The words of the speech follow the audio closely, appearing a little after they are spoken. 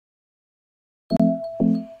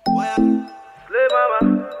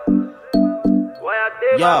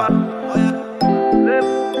Yeah.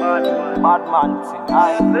 Bad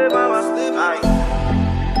man thing.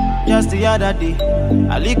 Just the other day,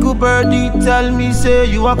 a little birdie tell me say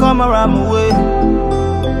you are come around my way.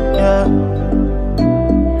 Yeah.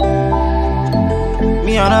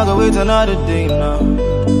 Me and I go wait another day now.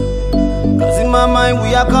 Cause in my mind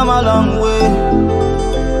we are come a long way.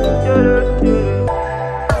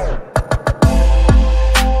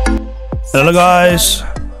 Hello guys,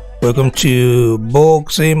 welcome to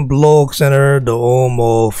Boxing Blog Center, the home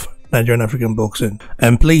of Nigerian African boxing.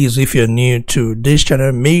 And please, if you're new to this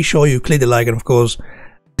channel, make sure you click the like and of course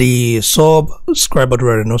the subscribe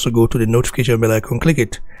button, and also go to the notification bell icon, click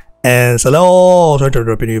it. And hello, sorry to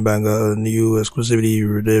drop a new banger, new exclusivity, you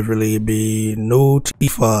will definitely be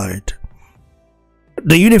notified.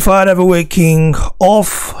 The unified heavyweight king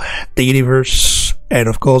of the universe, and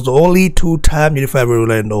of course the only two-time unified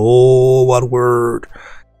ruler in the whole wide world,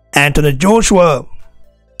 Anthony Joshua,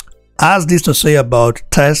 has this to say about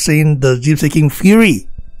Tyson the Gypsy King Fury,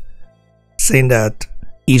 saying that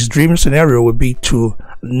his dream scenario would be to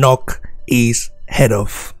knock his head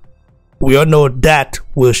off. We all know that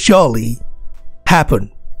will surely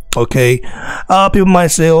happen. Okay, people might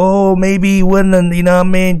say, oh, maybe when, you know what I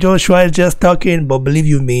mean, Joshua is just talking, but believe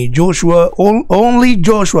you me, only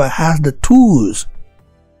Joshua has the tools,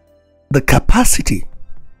 the capacity,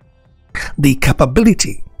 the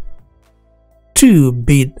capability to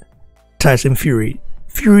beat Tyson Fury.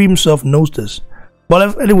 Fury himself knows this.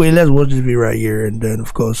 But anyway, let's watch this video right here and then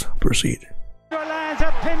of course proceed. Lands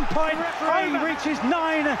a pinpoint, he reaches 9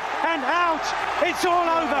 and out. It's all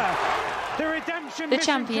over. The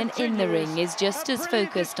champion in the ring is just as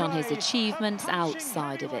focused on his achievements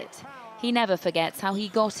outside of it. He never forgets how he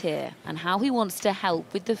got here and how he wants to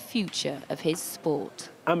help with the future of his sport.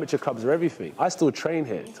 Amateur clubs are everything. I still train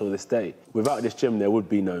here till this day. Without this gym, there would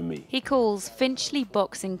be no me. He calls Finchley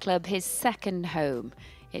Boxing Club his second home.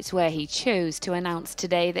 It's where he chose to announce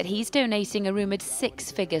today that he's donating a rumoured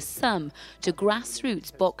six-figure sum to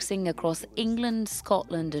grassroots boxing across England,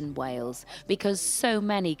 Scotland and Wales because so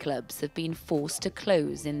many clubs have been forced to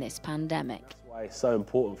close in this pandemic. That's why it's so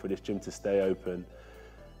important for this gym to stay open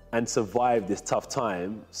and survive this tough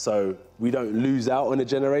time so we don't lose out on a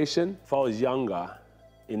generation. If I was younger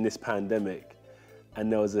in this pandemic and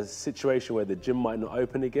there was a situation where the gym might not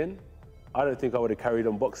open again, I don't think I would have carried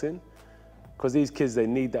on boxing. Because these kids, they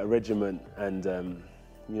need that regiment and,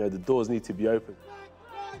 you know, the doors need to be open.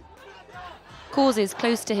 Causes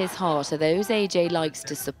close to his heart are those AJ likes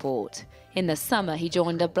to support. In the summer, he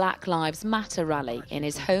joined a Black Lives Matter rally in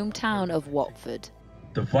his hometown of Watford.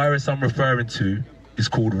 The virus I'm referring to is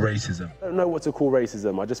called racism. I don't know what to call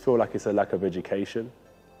racism. I just feel like it's a lack of education,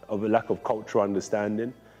 of a lack of cultural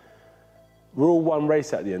understanding. We're all one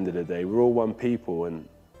race at the end of the day. We're all one people. And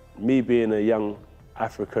me being a young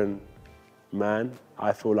African man,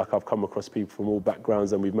 I feel like I've come across people from all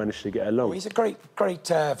backgrounds and we've managed to get along. Well, he's a great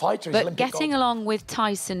fighter. But getting along with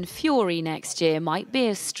Tyson Fury next year might be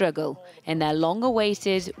a struggle in their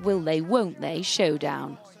long-awaited will they, won't they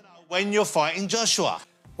showdown. When you're fighting Joshua?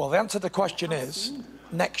 Well, the answer to the question is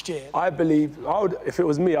next year. I believe, if it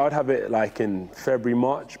was me, I would have it like in February,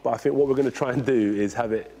 March, but I think what we're going to try and do is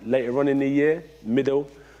have it later on in the year,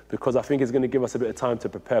 middle, because I think it's going to give us a bit of time to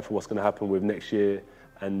prepare for what's going to happen with next year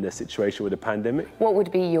and the situation with the pandemic. What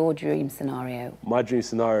would be your dream scenario? My dream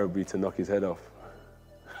scenario would be to knock his head off.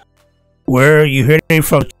 Where you heard it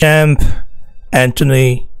from champ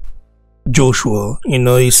Anthony Joshua, you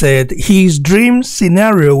know, he said his dream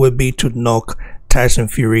scenario would be to knock Tyson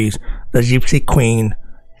Fury's the Gypsy Queen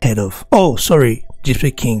head off. Oh, sorry,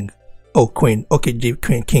 Gypsy King. Oh, Queen. Okay,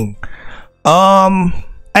 Gypsy King.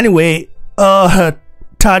 Anyway,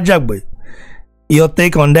 Tajagbe, your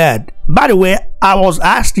take on that? By the way, I was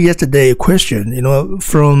asked yesterday a question, you know,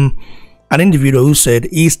 from an individual who said,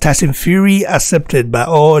 is Tyson Fury accepted by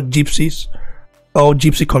all gypsies, all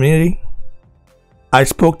gypsy community? I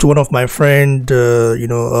spoke to one of my friend,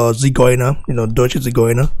 Zigeuner, you know, Deutsche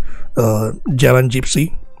Zigeuner, German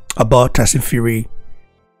gypsy, about Tyson Fury.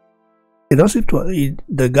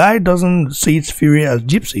 The guy doesn't see his Fury as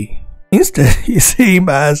gypsy. Instead, he sees him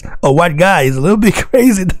as a white guy. He's a little bit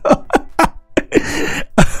crazy though.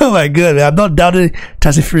 Oh my god, I'm not doubting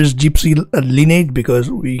Tyson Fury's gypsy lineage because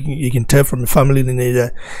you can tell from the family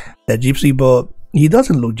lineage that gypsy, but he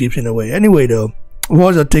doesn't look gypsy in a way. Anyway though,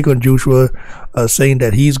 what's your take on Joshua saying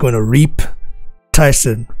that he's going to reap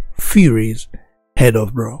Tyson Fury's head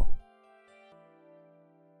off, bro?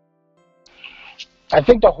 I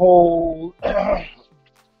think the whole,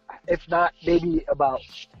 if not maybe about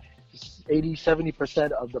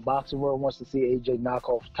 70% of the boxing world wants to see AJ knock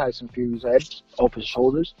off Tyson Fury's head off his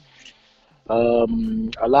shoulders. A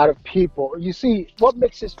lot of people, you see, what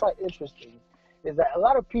makes this fight interesting is that a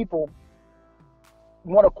lot of people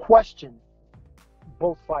want to question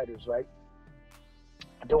both fighters, right?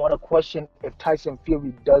 They want to question if Tyson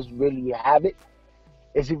Fury does really have it.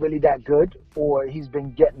 Is he really that good? Or he's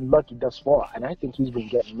been getting lucky thus far? And I think he's been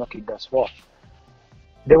getting lucky thus far.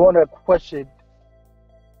 They want to question,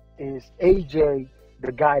 is AJ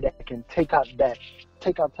the guy that can take out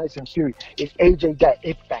Tyson Fury? Is AJ that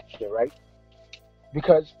it factor, right?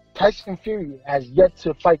 Because Tyson Fury has yet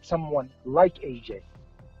to fight someone like AJ.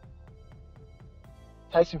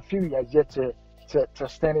 Tyson Fury has yet to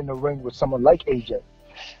stand in the ring with someone like AJ.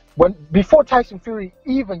 Before Tyson Fury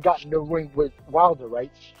even got in the ring with Wilder,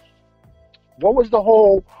 right? What was the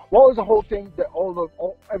whole thing that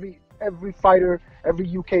every fighter,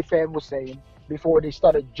 every UK fan was saying before they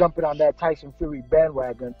started jumping on that Tyson Fury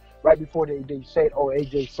bandwagon? Right before they said, "Oh,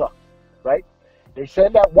 AJ sucked," right? They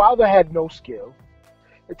said that Wilder had no skill.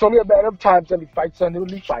 It's only a matter of time till he fights an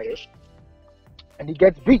elite fighter, and he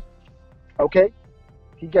gets beat. Okay,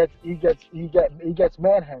 he gets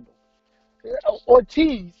manhandled.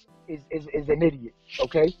 Ortiz is an idiot.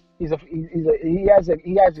 Okay, he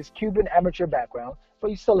has his Cuban amateur background, but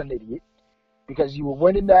he's still an idiot because you were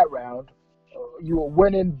winning that round, you were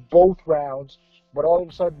winning both rounds, but all of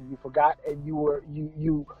a sudden you forgot and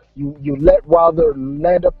you let Wilder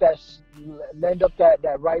land up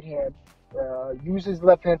that right hand, use his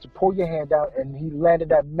left hand to pull your hand out, and he landed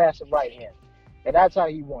that massive right hand, and that's how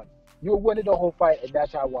he won. You were winning the whole fight, and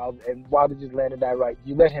that's how Wilder just landed that right.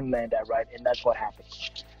 You let him land that right, and that's what happened.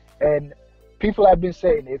 And people have been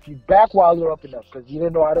saying, if you back Wilder up enough, because you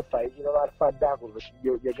didn't know how to fight, you don't know how to fight backwards,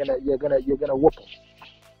 you're gonna whoop him.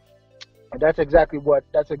 And that's exactly what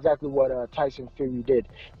Tyson Fury did.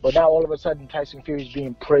 But now all of a sudden, Tyson Fury is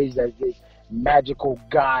being praised as this magical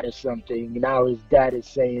god or something. Now his dad is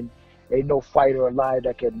saying, "Ain't no fighter alive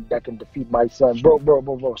that can defeat my son." Bro,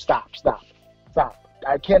 stop.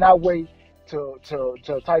 I cannot wait till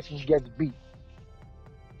Tyson gets beat.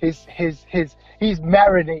 He's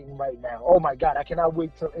marinating right now. Oh my God, I cannot wait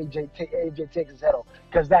till AJ takes his head off,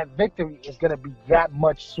 because that victory is gonna be that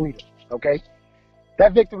much sweeter. Okay,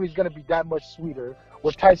 that victory is gonna be that much sweeter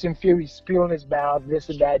with Tyson Fury spewing his mouth, this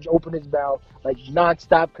and that, open his mouth like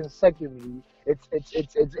nonstop consecutively.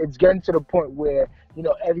 It's getting to the point where, you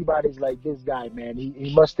know, everybody's like, this guy, man,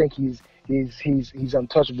 he must think he's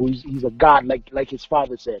untouchable. He's a god, like his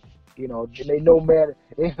father said. You know, ain't no man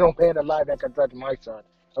alive that can touch my son.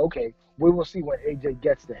 Okay, we will see when AJ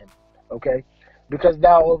gets to him. Okay, because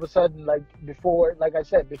now all of a sudden, like I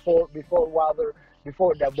said before Wilder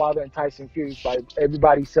and Tyson Fury fight,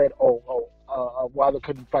 everybody said, Wilder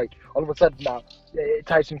couldn't fight. All of a sudden now,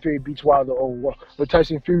 Tyson Fury beats Wilder. But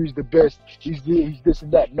Tyson Fury's the best. He's this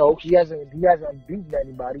and that. No, he hasn't beaten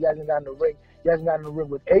anybody. He hasn't gotten in the ring. He hasn't gotten in the ring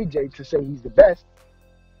with AJ to say he's the best.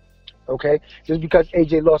 Okay, just because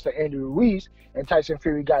AJ lost to Andy Ruiz and Tyson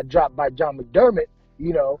Fury got dropped by John McDermott,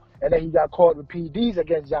 you know, and then he got caught with PDs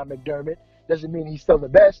against John McDermott, doesn't mean he's still the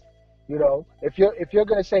best. You know, if you're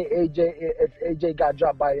gonna say if AJ got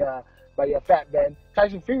dropped by a fat man,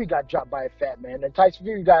 Tyson Fury got dropped by a fat man, and Tyson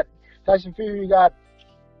Fury got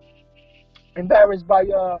embarrassed by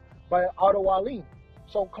Otto Wallin.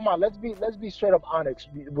 So come on, let's be straight up honest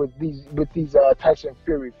with these Tyson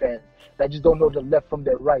Fury fans that just don't know the left from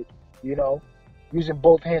their right. You know, using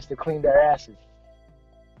both hands to clean their asses.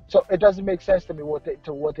 So it doesn't make sense to me what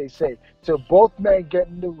they say. To both men get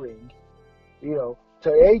in the ring, you know,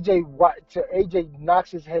 till AJ knocks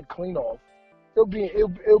his head clean off, it'll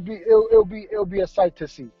be a sight to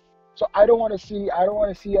see. So I don't want to see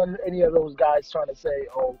any of those guys trying to say,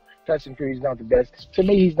 "Oh, Tyson Fury's not the best." To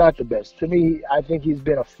me, he's not the best. To me, I think he's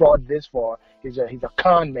been a fraud this far. He's a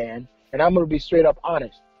con man, and I'm gonna be straight up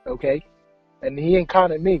honest, okay? And he ain't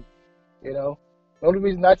conning me, you know. The only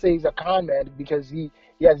reason I say he's a con man is because he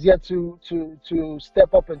has yet to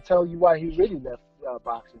step up and tell you why he really left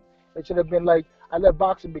boxing. It should have been like, I left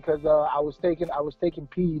boxing because I was taking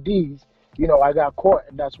PEDs. You know, I got caught,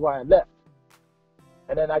 and that's why I left.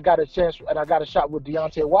 And then I got a chance, and I got a shot with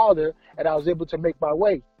Deontay Wilder, and I was able to make my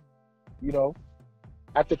way. You know,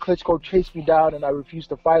 after Klitschko chased me down, and I refused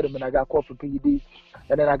to fight him, and I got caught for PEDs,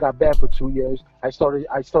 and then I got banned for 2 years. I started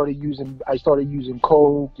using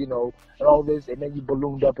coke, you know, and all this, and then you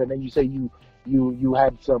ballooned up, and then you say you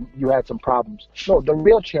had some problems. No, the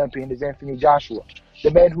real champion is Anthony Joshua,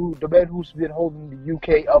 the man who's been holding the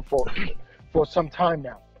UK up for some time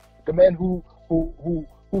now, the man who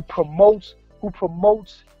promotes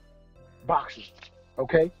boxing,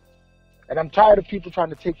 okay? And I'm tired of people trying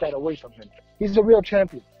to take that away from him. He's a real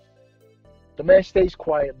champion. The man stays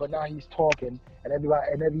quiet, but now he's talking, and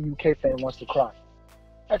every UK fan wants to cry.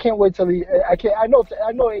 I can't wait till he. I can't. I know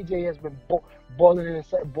AJ has been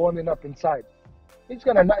boiling up inside. He's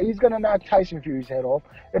gonna knock Tyson Fury's head off.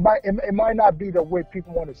 It might not be the way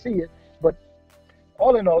people want to see it, but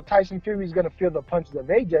all in all, Tyson Fury's gonna feel the punches of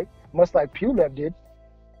AJ, much like Pulev did.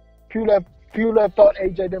 Pulev thought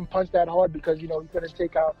AJ didn't punch that hard because he couldn't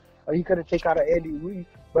take out an Andy Ruiz.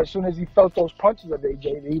 But as soon as he felt those punches of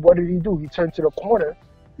AJ, what did he do? He turned to the corner,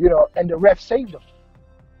 and the ref saved him.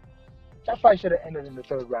 That fight should have ended in the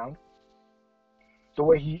 3rd round. The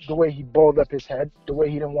way he balled up his head, the way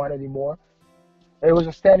he didn't want any more. It was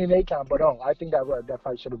a standing 8 count, but I think that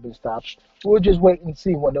fight should have been stopped. We'll just wait and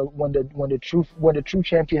see when the true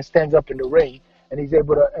champion stands up in the ring and he's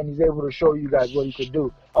able to show you guys what he could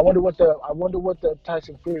do. I wonder what the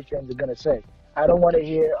Tyson Fury fans are gonna say. I don't want to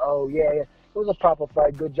hear, oh yeah, it was a proper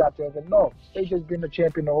fight, good job to him. No, they just been the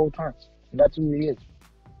champion the whole time, and that's who he is.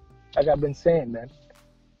 Like I've been saying, man.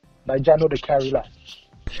 Naija know the carry last.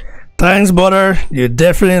 Thanks, brother. You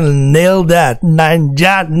definitely nailed that.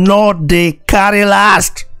 Naija know the carry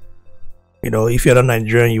last. If you're not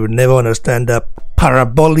Nigerian, you would never understand that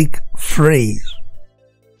parabolic phrase.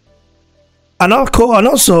 And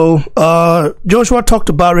also, Joshua talked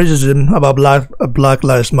about racism, about Black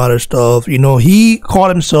Lives Matter stuff. He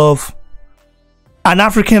called himself an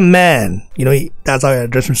African man. That's how he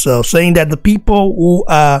addressed himself, saying that the people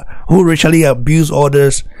who racially abuse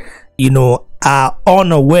others, are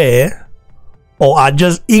unaware or are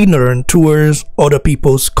just ignorant towards other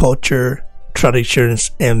people's culture,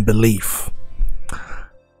 traditions, and belief.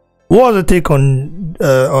 What was the take on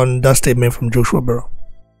that statement from Joshua, bro?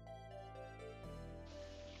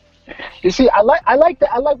 You see, I like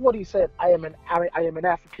what he said. I am an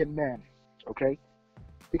African man, okay?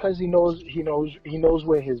 Because he knows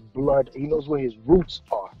where his blood, he knows where his roots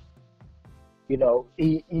are.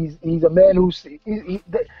 He's a man who's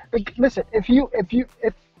listen. If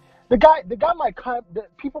the guy might come,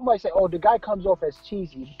 people might say, oh, the guy comes off as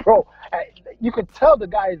cheesy, bro. You could tell the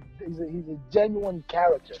guy he's a genuine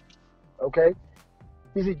character, okay?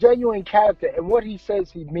 He's a genuine character, and what he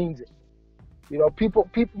says, he means it. People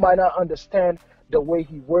might not understand the way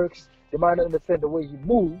he works. They might not understand the way he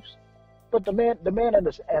moves, but the man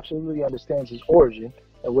absolutely understands his origin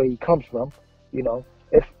and where he comes from.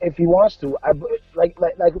 If he wants to, like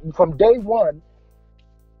from day one,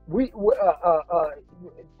 he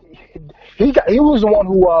was the one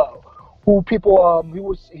who people he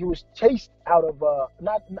was chased out of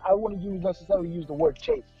not, I wouldn't necessarily use the word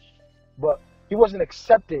chase, but he wasn't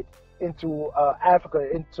accepted into Africa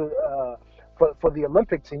for the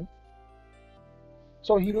Olympic team,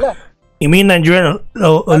 so he left. You mean Nigerian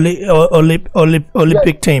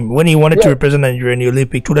Olympic team, when he wanted to represent Nigeria in the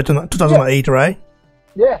Olympic 2008, right?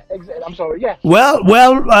 Yeah, exactly. I'm sorry. Yeah. Well,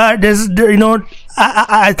 I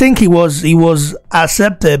think he was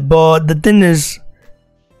accepted, but the thing is,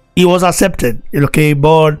 he was accepted, okay,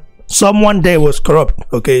 but someone there was corrupt,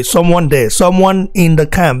 okay. Someone in the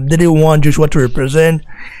camp didn't want Joshua to represent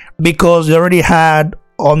because they already had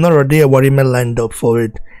another day what email lined up for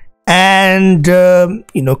it, and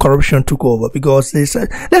corruption took over because they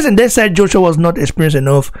said Joshua was not experienced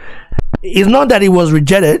enough. It's not that he was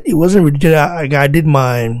rejected. He wasn't rejected. I did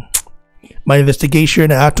my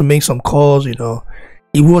investigation. I had to make some calls.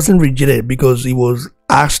 He wasn't rejected because he was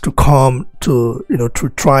asked to come to to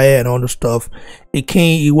try it and all the stuff.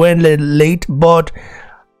 He went late, but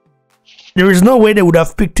there is no way they would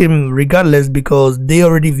have picked him regardless because they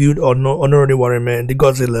already viewed Honorary Warriorman, the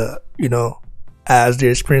Godzilla, as the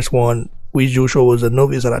experienced one, which Joshua was a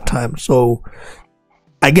novice at that time. So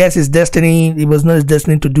I guess his destiny, it was not his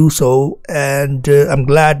destiny to do so, and I'm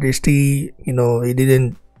glad they still, he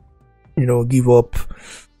didn't, give up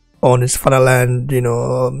on his fatherland,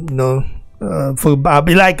 for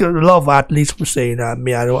like a lot of athletes were saying, I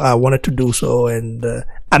wanted to do so, and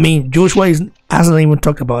Joshua hasn't even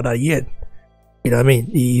talked about that yet. He's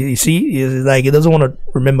like, he doesn't want to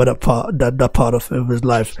remember that part of his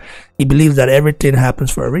life. He believes that everything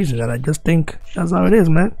happens for a reason, and I just think that's how it is,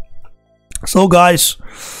 man. So guys,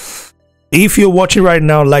 if you're watching right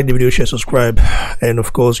now, like the video, share, subscribe, and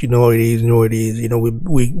of course, what it is.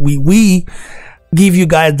 We give you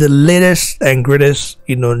guys the latest and greatest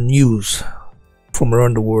news from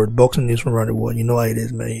around the world, boxing news from around the world. You know how it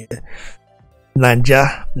is, man.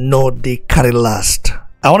 Naija know the carry last.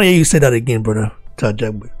 I want to hear you say that again, brother.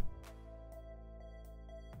 Naija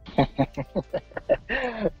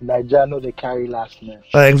know the carry last, man.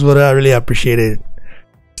 Thanks, brother. I really appreciate it.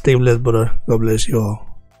 Stay blessed, brother. God bless you all.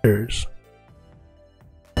 Cheers.